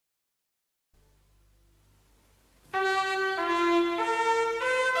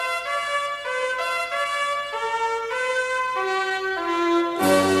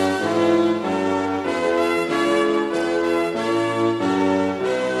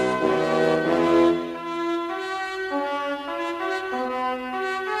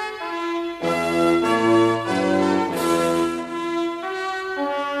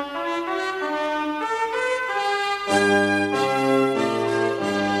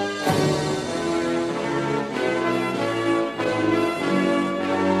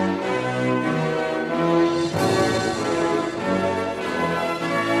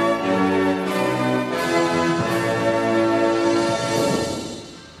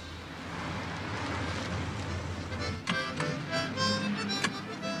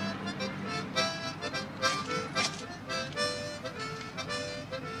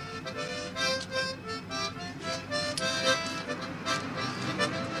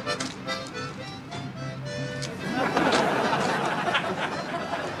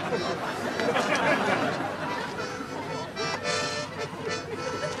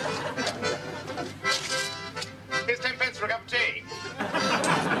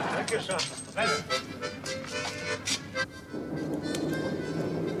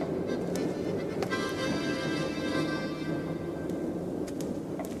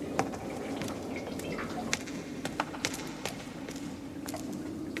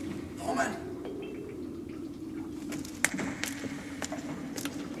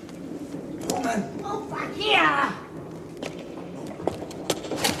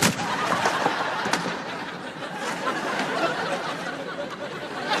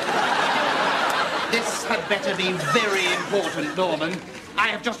This had better be very important, Norman. I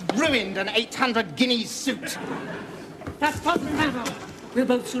have just ruined an 800 guinea suit. That doesn't matter. We'll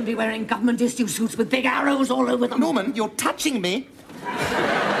both soon be wearing government-issue suits with big arrows all over them. Norman, you're touching me.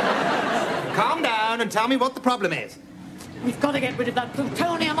 Calm down and tell me what the problem is. We've got to get rid of that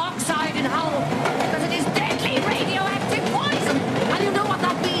plutonium oxide in Hull, because it is deadly radioactive poison. And you know what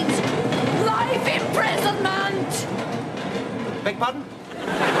that means? Life imprisonment! Beg pardon?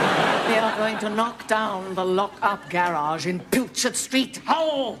 We are going to knock down the lock-up garage in Pilchard Street,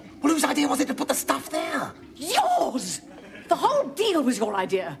 Hull. Well, whose idea was it to put the stuff there? Yours! The whole deal was your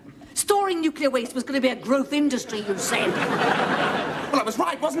idea. Storing nuclear waste was going to be a growth industry, you said. Well, I was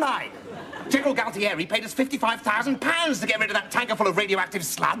right, wasn't I? General Galtieri paid us £55,000 to get rid of that tanker full of radioactive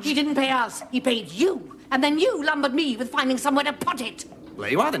sludge. He didn't pay us. He paid you. And then you lumbered me with finding somewhere to put it. Well,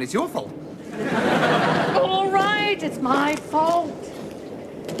 there you are, then. It's your fault. All right, it's my fault.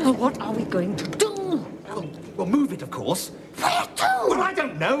 Now, what are we going to do? We'll move it, of course. Where to? Well, I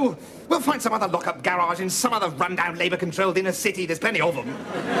don't know. We'll find some other lock-up garage in some other run-down, Labour-controlled inner city. There's plenty of them.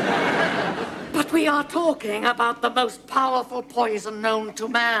 But we are talking about the most powerful poison known to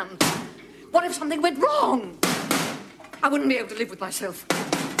man. What if something went wrong? I wouldn't be able to live with myself.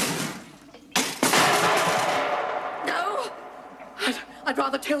 No. I'd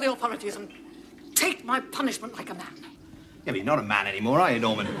rather tell the authorities and take my punishment like a man. Yeah, but you're not a man anymore, are you,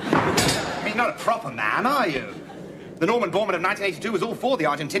 Norman? I mean, you're not a proper man, are you? The Norman Borman of 1982 was all for the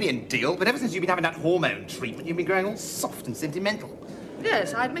Argentinian deal, but ever since you've been having that hormone treatment, you've been growing all soft and sentimental.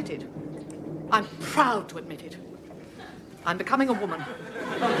 Yes, I admit it. I'm proud to admit it. I'm becoming a woman.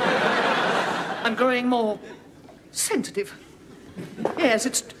 I'm growing more sensitive. Yes,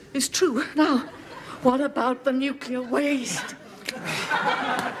 it's true. Now, what about the nuclear waste?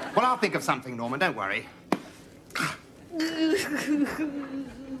 Well, I'll think of something, Norman, don't worry.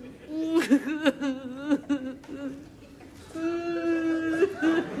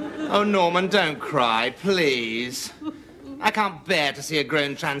 Oh, Norman, don't cry, please. I can't bear to see a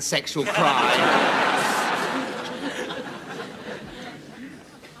grown transsexual cry.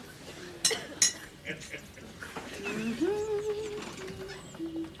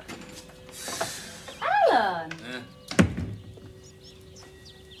 Alan!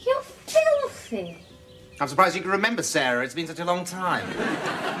 You're filthy. I'm surprised you can remember, Sarah. It's been such a long time.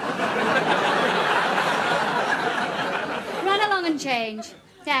 Run along and change.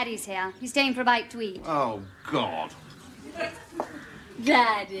 Daddy's here. He's staying for a bite to eat. Oh, God.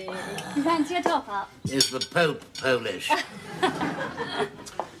 Daddy, you fancy a top-up? Is the Pope Polish?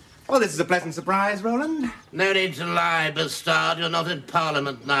 Well, this is a pleasant surprise, Roland. No need to lie, Bastard. You're not in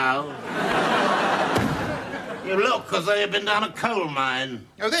Parliament now. You look as though you've been down a coal mine.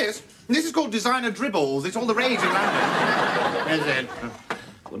 Oh, this? This is called designer dribbles. It's all the rage in London. Is it?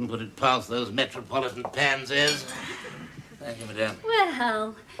 Wouldn't put it past those metropolitan pansies. Thank you, madame.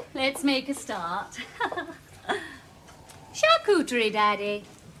 Well, let's make a start. Charcuterie, Daddy.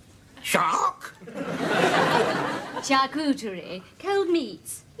 Shark? Charcuterie. Cold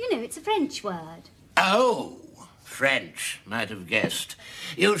meats. You know, it's a French word. Oh, French. Might have guessed.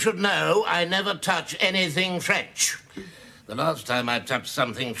 You should know I never touch anything French. The last time I touched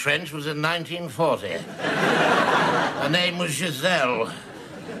something French was in 1940. Her name was Giselle.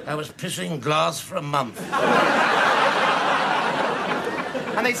 I was pissing glass for a month.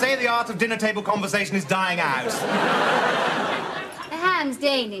 And they say the art of dinner table conversation is dying out. The ham's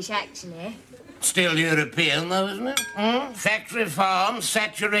Danish, actually. Still European, though, isn't it? Factory farm,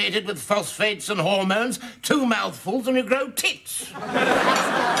 saturated with phosphates and hormones, 2 mouthfuls and you grow tits.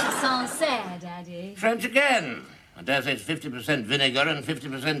 That's not Sancerre, Daddy. French again. I dare say it's 50% vinegar and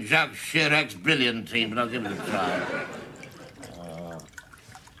 50% Jacques Chirac's brilliantine, but I'll give it a try.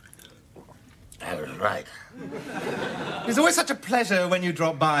 I was right. It's always such a pleasure when you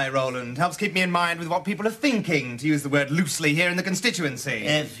drop by, Roland. Helps keep me in mind with what people are thinking, to use the word loosely here in the constituency.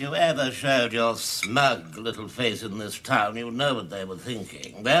 If you ever showed your smug little face in this town, you'd know what they were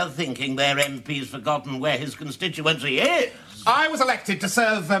thinking. They're thinking their MP's forgotten where his constituency is. I was elected to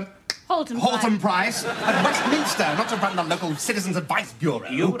serve, Halton Price at Westminster, not to run the local Citizens Advice Bureau.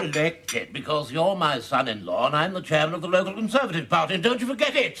 You were elected because you're my son-in-law and I'm the chairman of the local Conservative Party. Don't you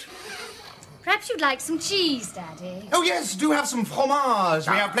forget it. Perhaps you'd like some cheese, Daddy. Oh, yes, do have some fromage.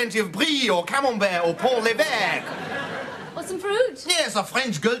 We have plenty of brie or camembert or Pont l'Evêque. Or some fruit. Yes, a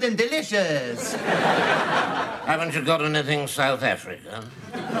French golden delicious. Haven't you got anything South African?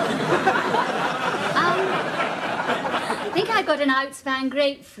 I think I've got an outspan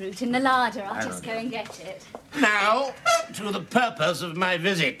grapefruit in the larder. I'll just go and get it. Now, to the purpose of my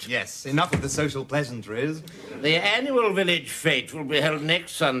visit. Yes, enough of the social pleasantries. The annual village fete will be held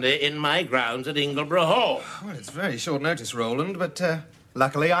next Sunday in my grounds at Ingleborough Hall. Well, it's very short notice, Roland, but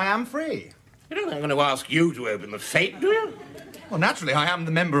luckily I am free. You don't think I'm going to ask you to open the fete, do you? Well, naturally, I am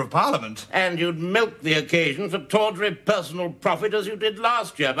the Member of Parliament. And you'd milk the occasion for tawdry personal profit as you did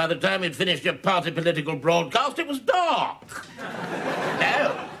last year. By the time you'd finished your party political broadcast, it was dark.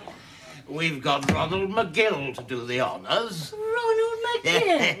 No. We've got Ronald McGill to do the honours. Ronald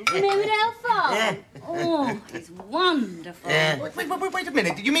McGill from Emmerdale Farm. Yeah. Oh, he's wonderful. Wait a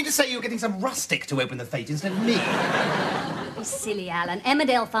minute. Did you mean to say you were getting some rustic to open the fete instead of me? He's silly, Alan.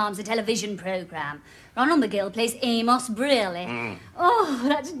 Emmerdale Farm's a television programme. Ronald McGill plays Amos Brearley. Oh,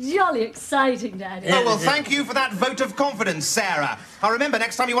 that's jolly exciting, Daddy. Oh, well, thank you for that vote of confidence, Sarah. I'll remember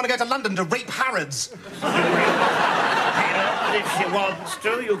next time you want to go to London to rape Harrods. If she wants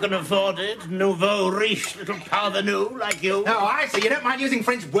to, you can afford it. Nouveau riche little parvenu like you. Oh, I see. You don't mind using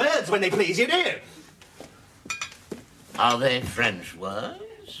French words when they please you, do you? Are they French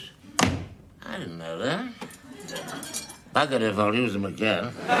words? I didn't know that. Bugger if I'll use them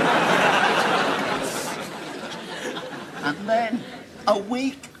again. And then, a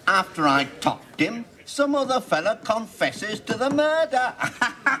week after I topped him, some other fella confesses to the murder.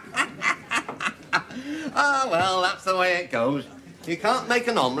 Ah, well, that's the way it goes. You can't make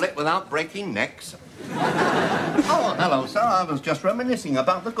an omelette without breaking necks. Oh, hello, sir. I was just reminiscing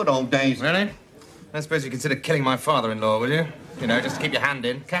about the good old days. Really? I suppose you consider killing my father-in-law, will you? You know, just to keep your hand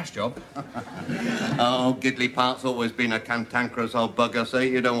in. Cash job. Oh, Gidley Part's always been a cantankerous old bugger, so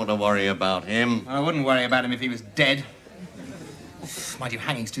you don't want to worry about him. I wouldn't worry about him if he was dead. Mind you,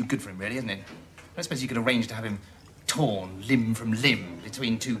 hanging's too good for him, really, isn't it? I suppose you could arrange to have him torn limb from limb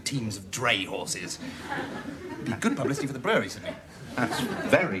between two teams of dray horses. It'd be good publicity for the brewery, certainly. That's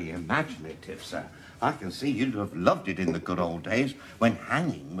very imaginative, sir. I can see you'd have loved it in the good old days when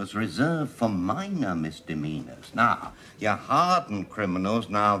hanging was reserved for minor misdemeanors. Now, your hardened criminals,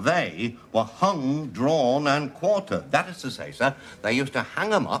 now they were hung, drawn and quartered. That is to say, sir, they used to hang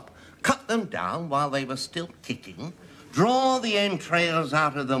them up, cut them down while they were still kicking, draw the entrails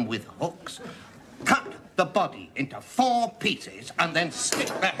out of them with hooks, cut the body into 4 pieces and then stick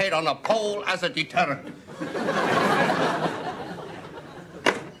the head on a pole as a deterrent.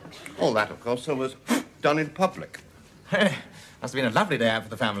 All that, of course, was done in public. Must have been a lovely day out for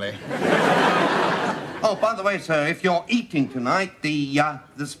the family. Oh, by the way, sir, if you're eating tonight, the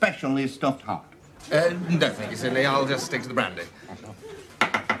special is stuffed hard. No, thank you, Sidney. I'll just stick to the brandy.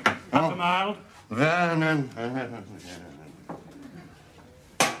 Half a mile. Vernon.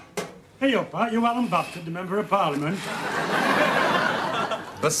 Hey up, Pat. You Alan Bastard, the Member of Parliament.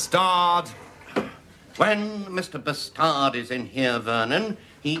 Bastard. When Mr. Bastard is in here, Vernon,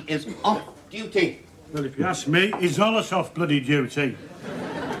 he is off duty. Well, if you ask me, he's all us off bloody duty.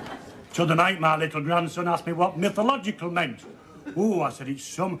 T'other night, my little grandson asked me what mythological meant. Oh, I said it's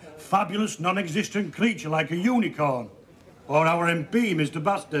some fabulous, non-existent creature like a unicorn. Or our MP, Mr.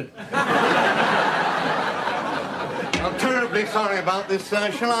 Bastard. I'm terribly sorry about this,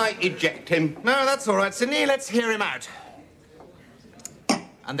 sir. Shall I eject him? No, that's all right, Sidney. Let's hear him out.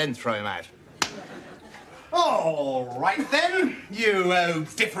 And then throw him out. All right, then, you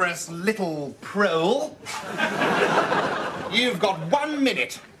odoriferous little prole. You've got 1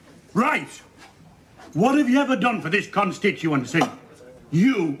 minute. Right. What have you ever done for this constituency?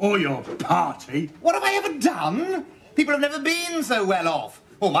 You or your party? What have I ever done? People have never been so well off.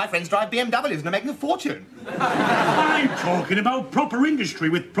 All my friends drive BMWs and are making a fortune. I'm talking about proper industry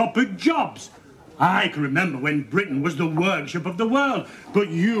with proper jobs. I can remember when Britain was the workshop of the world, but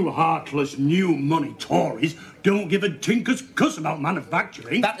you heartless new money Tories don't give a tinker's cuss about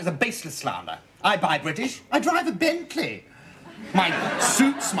manufacturing. That is a baseless slander. I buy British. I drive a Bentley. My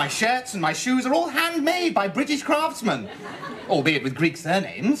suits, my shirts and my shoes are all handmade by British craftsmen, albeit with Greek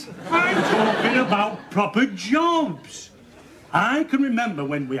surnames. I'm talking about proper jobs. I can remember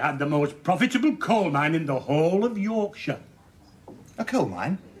when we had the most profitable coal mine in the whole of Yorkshire. A coal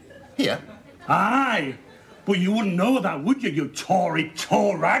mine? Here? Aye, but you wouldn't know that, would you, you Tory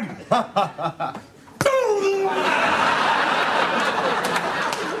toe-rag?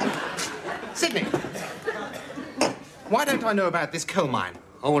 Sidney, why don't I know about this coal mine?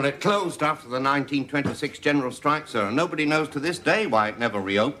 Oh, well, it closed after the 1926 general strike, sir, and nobody knows to this day why it never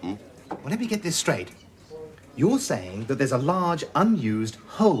reopened. Well, let me get this straight. You're saying that there's a large, unused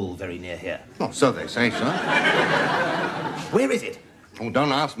hole very near here. Oh, so they say, sir. Where is it? Oh,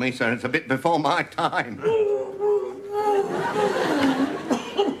 don't ask me, sir. It's a bit before my time.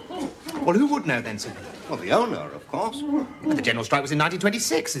 Well, who would know then, Sidney? Well, the owner, of course. But the general strike was in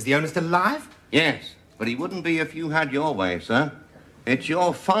 1926. Is the owner still alive? Yes, but he wouldn't be if you had your way, sir. It's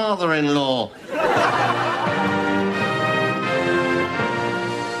your father-in-law.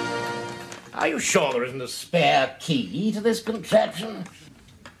 Are you sure there isn't a spare key to this contraption?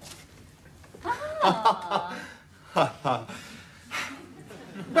 Well,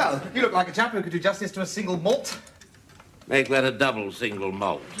 you look like a chap who could do justice to a single malt. Make that a double single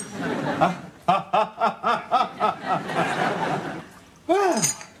malt. Well,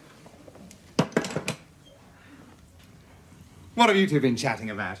 what have you two been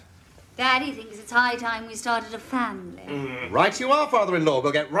chatting about? Daddy thinks it's high time we started a family. Right you are, father-in-law.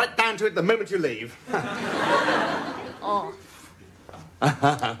 We'll get right down to it the moment you leave. Oh.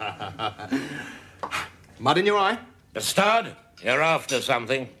 Mud in your eye? Bastard, you're after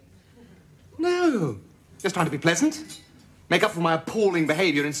something. No. Just trying to be pleasant. Make up for my appalling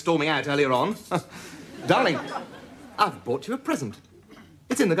behaviour in storming out earlier on. Darling, I've bought you a present.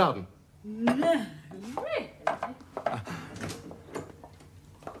 It's in the garden. No, really?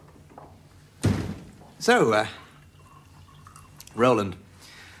 So, Roland.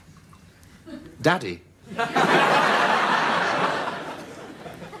 Daddy.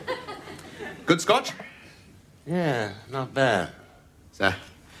 Good scotch? Yeah, not bad. It's a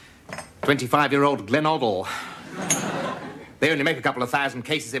 25-year-old Glenodal. They only make a couple of thousand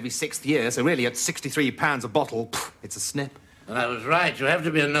cases every 6th year, so really at £63 a bottle, it's a snip. And I was right. You have to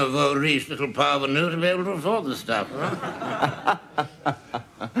be a nouveau riche little parvenu to be able to afford the stuff, huh?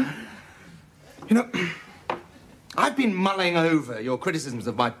 You know, I've been mulling over your criticisms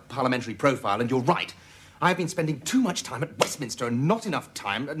of my parliamentary profile, and you're right. I've been spending too much time at Westminster and not enough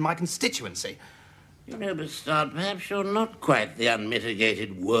time at my constituency. You know, Bastard, perhaps you're not quite the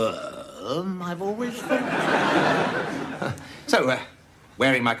unmitigated worm I've always thought. So,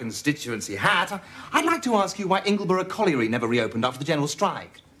 wearing my constituency hat, I'd like to ask you why Ingleborough Colliery never reopened after the general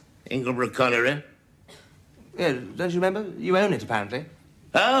strike. Ingleborough Colliery? Yeah, don't you remember? You own it, apparently.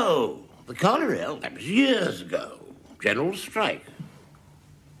 Oh, the colliery? Oh, that was years ago. General strike.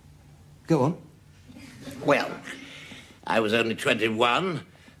 Go on. Well, I was only 21.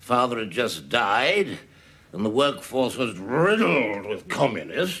 Father had just died, and the workforce was riddled with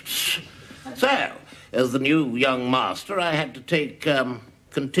communists. So, as the new young master, I had to take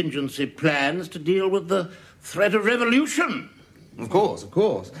contingency plans to deal with the threat of revolution. Of course, of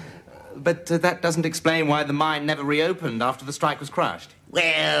course. But that doesn't explain why the mine never reopened after the strike was crushed.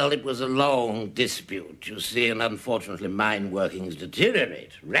 Well, it was a long dispute, you see, and unfortunately mine workings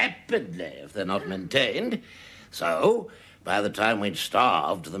deteriorate rapidly if they're not maintained. So, by the time we'd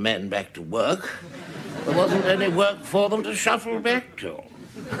starved the men back to work, there wasn't any work for them to shuffle back to.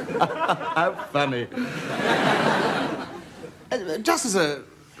 How funny. Just as a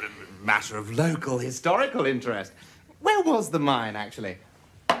matter of local historical interest, where was the mine, actually?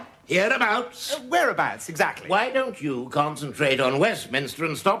 Hereabouts. Whereabouts, exactly? Why don't you concentrate on Westminster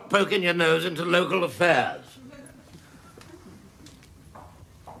and stop poking your nose into local affairs?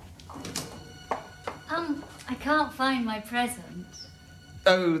 I can't find my present.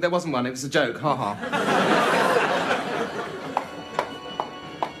 Oh, there wasn't one. It was a joke. Ha ha.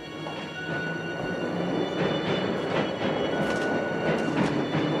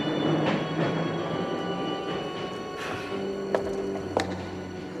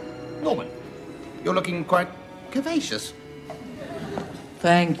 Norman, you're looking quite curvaceous.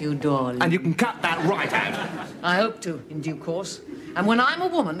 Thank you, darling. And you can cut that right out. I hope to, in due course. And when I'm a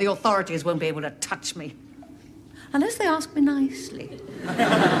woman, the authorities won't be able to touch me. Unless they ask me nicely.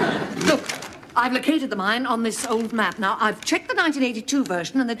 Look, I've located the mine on this old map. Now, I've checked the 1982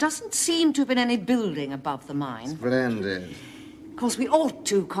 version, and there doesn't seem to have been any building above the mine. Splendid. Of course, we ought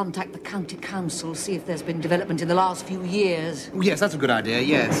to contact the county council, see if there's been development in the last few years. Oh, yes, that's a good idea,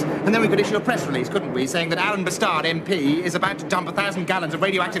 yes. And then we could issue a press release, couldn't we, saying that Alan Bastard, MP, is about to dump 1,000 gallons of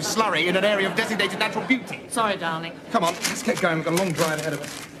radioactive slurry in an area of designated natural beauty. Sorry, darling. Come on, let's get going. We've got a long drive ahead of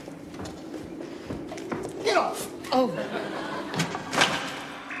us. Get off! Oh.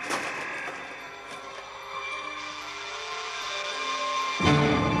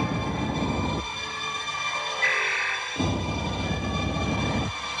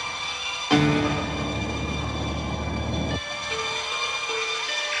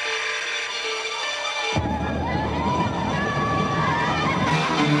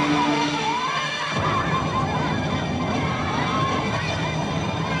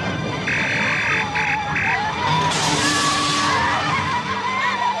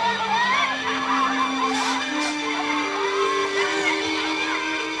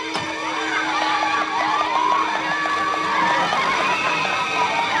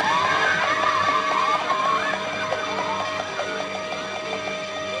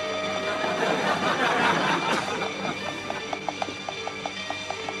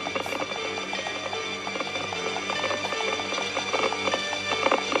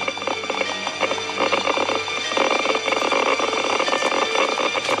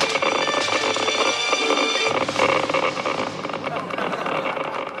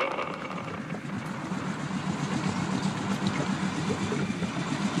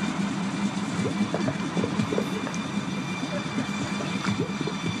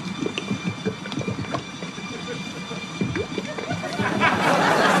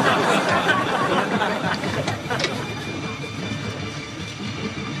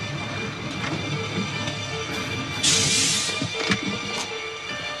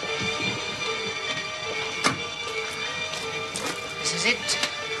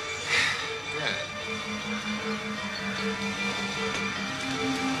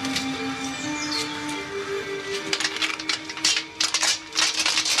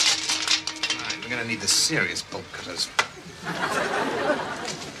 to need the serious bolt cutters.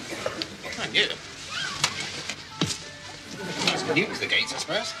 And you. Let's nuke the gates, I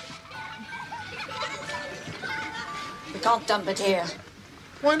suppose. We can't dump it here.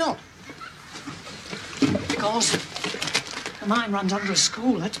 Why not? Because the mine runs under a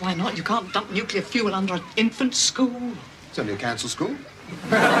school. That's why not. You can't dump nuclear fuel under an infant school. It's only a council school.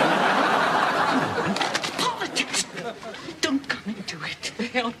 Politics! Don't come into it.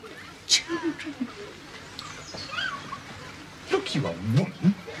 They are children. Look, you old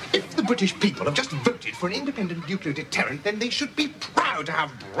woman. If the British people have just voted for an independent nuclear deterrent, then they should be proud to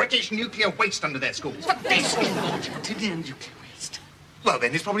have British nuclear waste under their schools. But this is not nuclear waste. Well,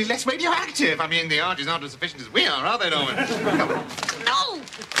 then it's probably less radioactive. I mean, the Argies aren't as efficient as we are they, Norman? Come on. No!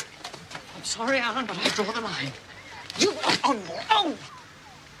 I'm sorry, Alan, but I draw the line. You are on your own.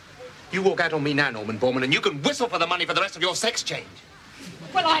 You walk out on me now, Norman Borman, and you can whistle for the money for the rest of your sex change.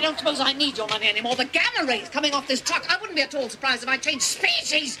 Well, I don't suppose I need your money anymore. The gamma rays coming off this truck, I wouldn't be at all surprised if I changed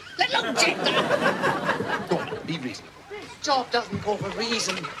species, let alone gender. Norman, be reasonable. This job doesn't call for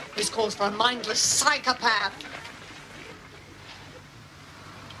reason. This calls for a mindless psychopath.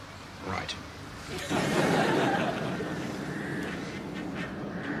 Right.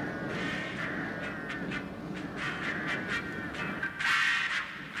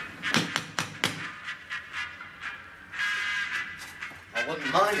 I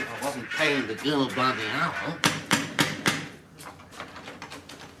wouldn't mind if I wasn't paying the girl by the hour.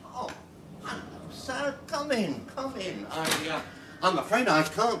 Oh, hello, sir. Come in, come in. I'm afraid I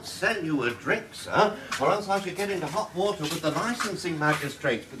can't sell you a drink, sir, or else I should get into hot water with the licensing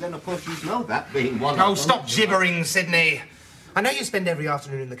magistrates. But then, of course, you know that being one of them. Oh, stop gibbering, Sydney. I know you spend every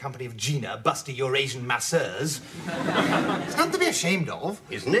afternoon in the company of Gina, busty your Asian masseurs. It's nothing to be ashamed of.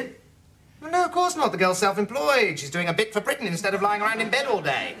 Isn't it? Well, no, of course not. The girl's self-employed. She's doing a bit for Britain instead of lying around in bed all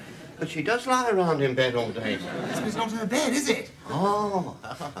day. But she does lie around in bed all day. It's not her bed, is it? Oh.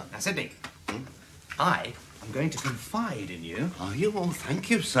 Now, Sydney, I am going to confide in you. Are you? Oh,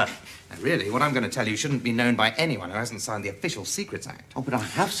 thank you, sir. And really, what I'm going to tell you shouldn't be known by anyone who hasn't signed the Official Secrets Act. Oh, but I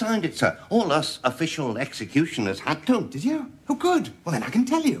have signed it, sir. All us official executioners had to. Did you? Oh, good. Well, then I can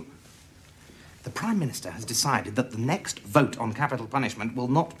tell you. The Prime Minister has decided that the next vote on capital punishment will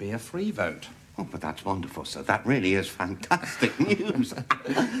not be a free vote. Oh, but that's wonderful, sir. That really is fantastic news.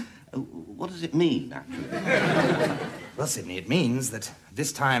 What does it mean, actually? Well, Sydney, it means that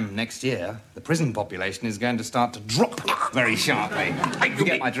this time next year, the prison population is going to start to drop very sharply. You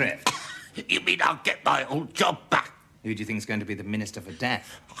get my drift. You mean I'll get my old job back? Who do you think is going to be the Minister for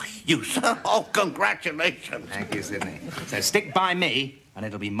Death? You, sir? Oh, congratulations. Thank you, Sydney. So stick by me, and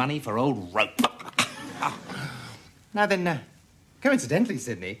it'll be money for old rope. Now then, coincidentally,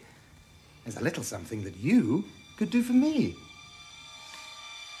 Sydney, there's a little something that you could do for me.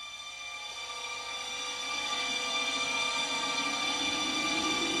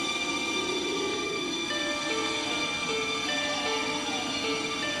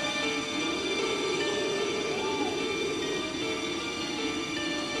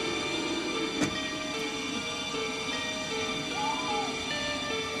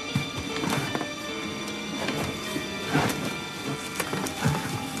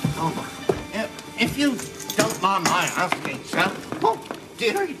 If you don't mind my asking, sir, oh,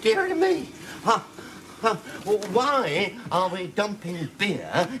 dearie me, why are we dumping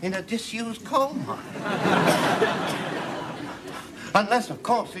beer in a disused coal mine? Unless, of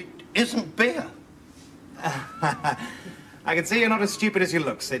course, it isn't beer. I can see you're not as stupid as you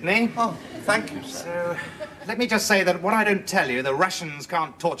look, Sydney. Oh, thank you, sir. So, let me just say that what I don't tell you, the Russians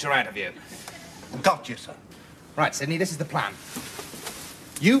can't torture out of you. Got you, sir. Right, Sydney, this is the plan.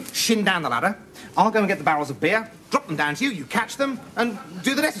 You shin down the ladder. I'll go and get the barrels of beer, drop them down to you, you catch them, and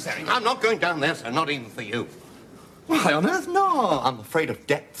do the necessary. I'm not going down there, sir, not even for you. Why on earth not? I'm afraid of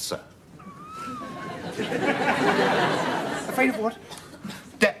depth, sir. Afraid of what?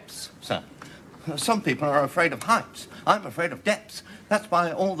 Depths, sir. Some people are afraid of heights. I'm afraid of depths. That's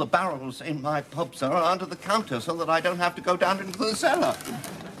why all the barrels in my pub, sir, are under the counter so that I don't have to go down into the cellar.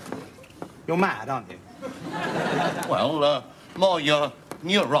 You're mad, aren't you? Well, more you're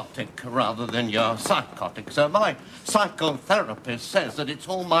neurotic rather than you're psychotic, sir. My psychotherapist says that it's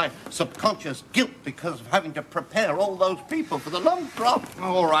all my subconscious guilt because of having to prepare all those people for the long drop.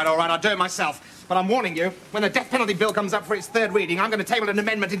 All right, I'll do it myself. But I'm warning you, when the death penalty bill comes up for its third reading, I'm going to table an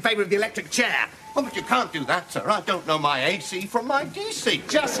amendment in favour of the electric chair. Oh, but you can't do that, sir. I don't know my AC from my DC.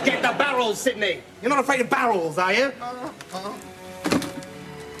 Just get the barrels, Sydney. You're not afraid of barrels, are you?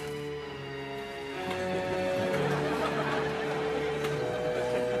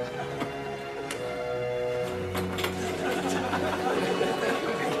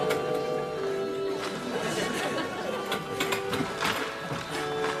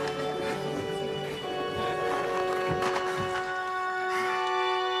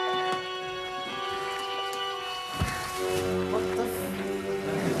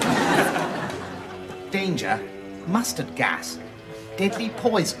 Danger. Mustard gas. Deadly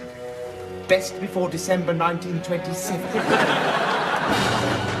poison. Best before December 1927.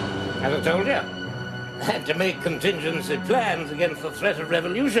 As I told you, I had to make contingency plans against the threat of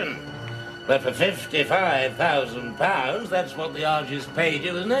revolution. But for £55,000, that's what the Argies paid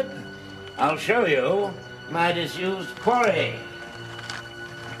you, isn't it? I'll show you my disused quarry.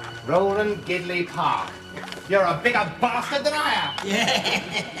 Roland Gidley Park. You're a bigger bastard than I am.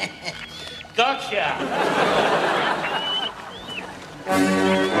 Gotcha!